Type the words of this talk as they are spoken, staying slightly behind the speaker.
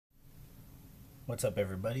What's up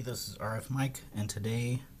everybody, this is RF Mike, and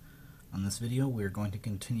today on this video we're going to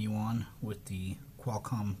continue on with the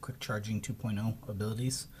Qualcomm Quick Charging 2.0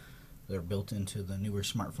 abilities. They're built into the newer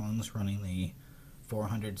smartphones running the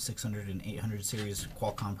 400, 600, and 800 series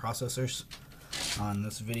Qualcomm processors. On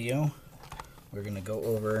this video we're going to go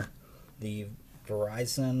over the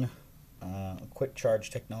Verizon Quick Charge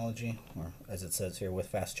technology, or as it says here with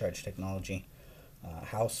Fast Charge technology,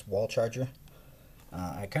 house wall charger.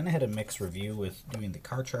 I kind of had a mixed review with doing the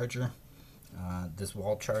car charger. This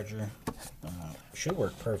wall charger should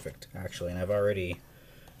work perfect actually, and I've already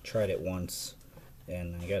tried it once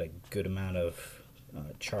and I got a good amount of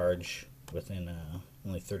charge within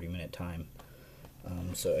only 30-minute time.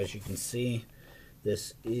 So as you can see,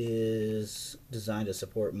 this is designed to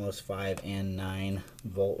support most 5 and 9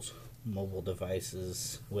 volt mobile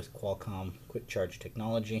devices with Qualcomm Quick Charge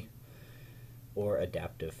technology or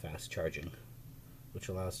adaptive fast charging, which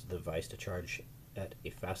allows the device to charge at a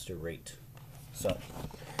faster rate. So,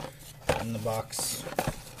 in the box,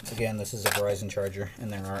 again, this is a Verizon charger, and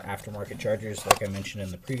there are aftermarket chargers, like I mentioned in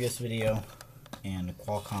the previous video, and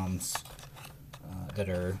Qualcomm's that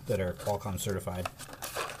are Qualcomm certified.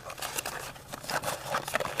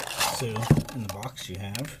 So, in the box, you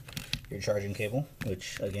have your charging cable,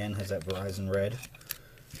 which again has that Verizon red.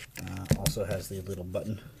 Also has the little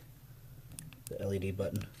button, the LED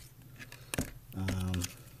button.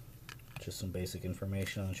 Just some basic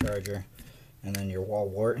information on the charger, and then your wall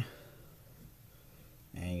wart,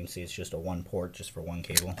 and you can see it's just a one port just for one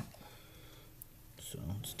cable. So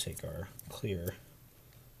let's take our clear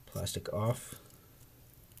plastic off.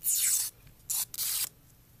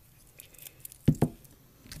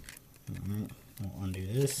 Alright, we'll undo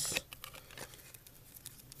this.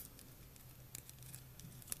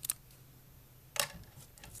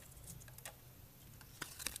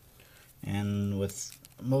 And with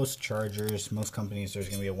most chargers, most companies, there's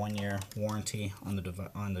going to be a 1-year warranty on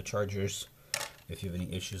the chargers if you have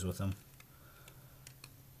any issues with them.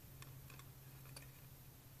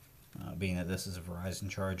 Being that this is a Verizon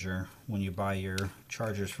charger, when you buy your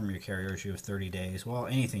chargers from your carriers, you have 30 days. Well,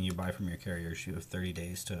 anything you buy from your carriers, you have 30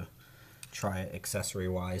 days to try it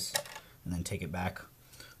accessory-wise and then take it back.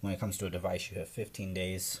 When it comes to a device, you have 15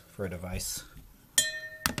 days for a device.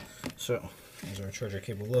 So, as our charger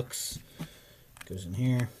cable looks, goes in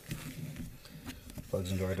here,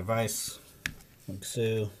 plugs into our device, like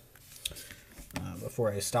so.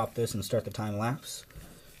 Before I stop this and start the time lapse,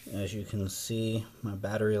 as you can see, my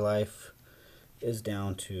battery life is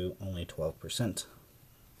down to only 12%.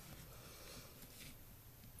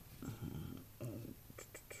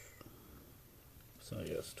 So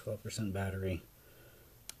yes, 12% battery.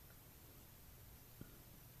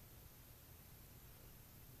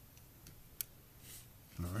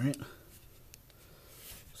 Alright.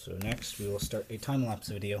 So next we will start a time-lapse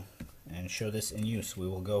video and show this in use. We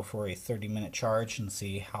will go for a 30-minute charge and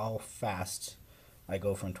see how fast I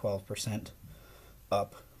go from 12%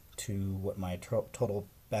 up to what my total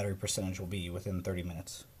battery percentage will be within 30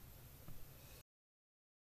 minutes.